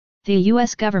The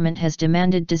U.S. government has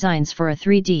demanded designs for a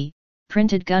 3D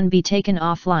printed gun be taken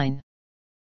offline.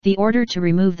 The order to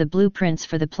remove the blueprints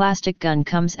for the plastic gun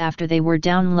comes after they were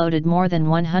downloaded more than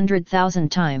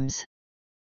 100,000 times.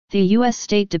 The U.S.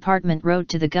 State Department wrote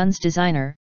to the gun's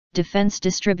designer, Defense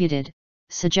Distributed,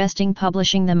 suggesting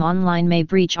publishing them online may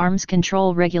breach arms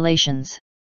control regulations.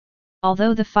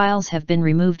 Although the files have been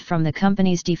removed from the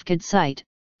company's Defcad site,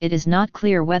 it is not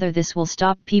clear whether this will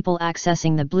stop people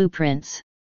accessing the blueprints.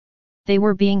 They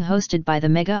were being hosted by the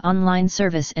Mega online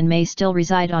service and may still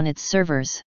reside on its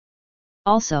servers.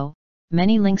 Also,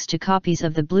 many links to copies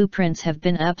of the blueprints have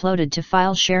been uploaded to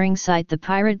file-sharing site the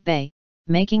Pirate Bay,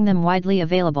 making them widely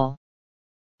available.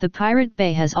 The Pirate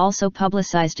Bay has also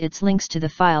publicized its links to the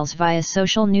files via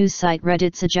social news site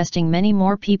Reddit, suggesting many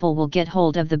more people will get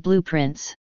hold of the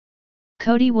blueprints.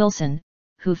 Cody Wilson,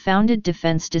 who founded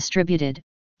Defense Distributed,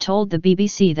 told the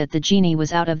BBC that the genie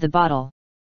was out of the bottle.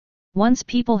 Once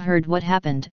people heard what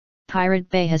happened, Pirate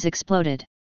Bay has exploded.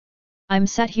 I'm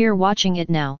sat here watching it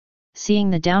now, seeing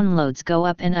the downloads go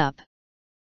up and up.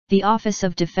 The Office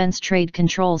of Defense Trade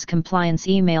Control's compliance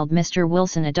emailed Mr.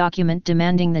 Wilson a document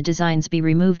demanding the designs be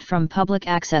removed from public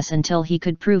access until he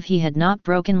could prove he had not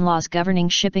broken laws governing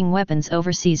shipping weapons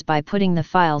overseas by putting the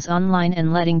files online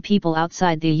and letting people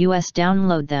outside the U.S.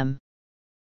 download them.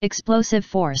 Explosive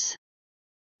force.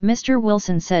 Mr.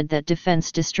 Wilson said that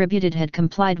Defense Distributed had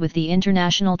complied with the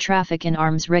International Traffic in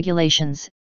Arms Regulations,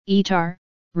 ITAR,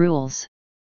 rules.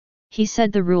 He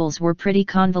said the rules were pretty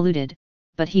convoluted,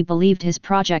 but he believed his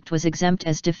project was exempt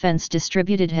as Defense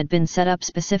Distributed had been set up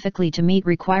specifically to meet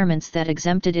requirements that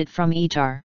exempted it from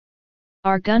ITAR.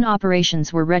 Our gun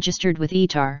operations were registered with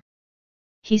ITAR.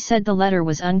 He said the letter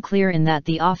was unclear in that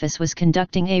the office was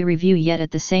conducting a review, yet at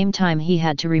the same time he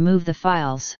had to remove the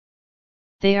files.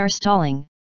 They are stalling,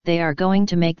 they are going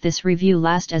to make this review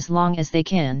last as long as they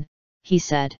can, he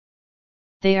said.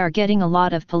 They are getting a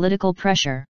lot of political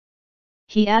pressure.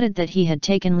 He added that he had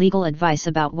taken legal advice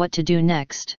about what to do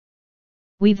next.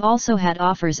 We've also had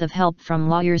offers of help from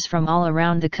lawyers from all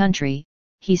around the country,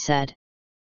 he said.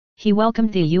 He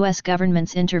welcomed the U.S.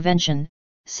 government's intervention,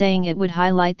 saying it would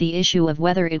highlight the issue of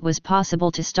whether it was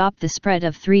possible to stop the spread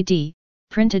of 3D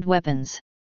printed weapons.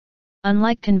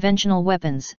 Unlike conventional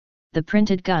weapons, the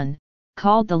printed gun,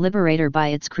 called the Liberator by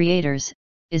its creators,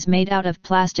 is made out of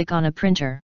plastic on a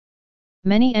printer.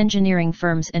 Many engineering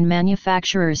firms and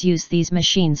manufacturers use these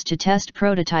machines to test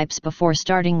prototypes before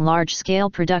starting large-scale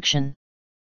production.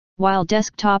 While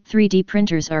desktop 3D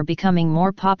printers are becoming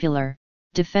more popular,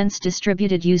 Defense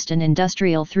Distributed used an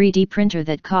industrial 3D printer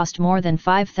that cost more than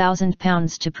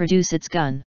 £5,000 to produce its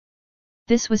gun.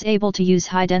 This was able to use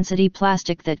high-density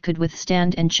plastic that could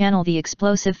withstand and channel the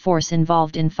explosive force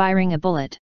involved in firing a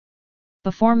bullet.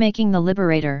 Before making the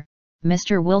Liberator,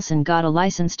 Mr. Wilson got a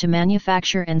license to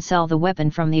manufacture and sell the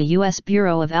weapon from the U.S.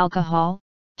 Bureau of Alcohol,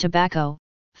 Tobacco,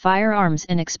 Firearms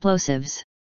and Explosives.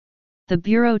 The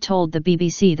Bureau told the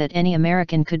BBC that any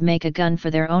American could make a gun for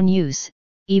their own use,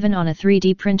 even on a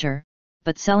 3D printer,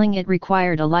 but selling it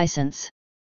required a license.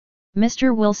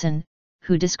 Mr. Wilson,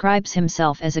 who describes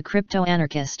himself as a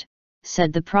crypto-anarchist,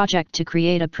 said the project to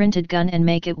create a printed gun and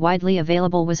make it widely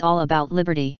available was all about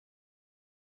liberty.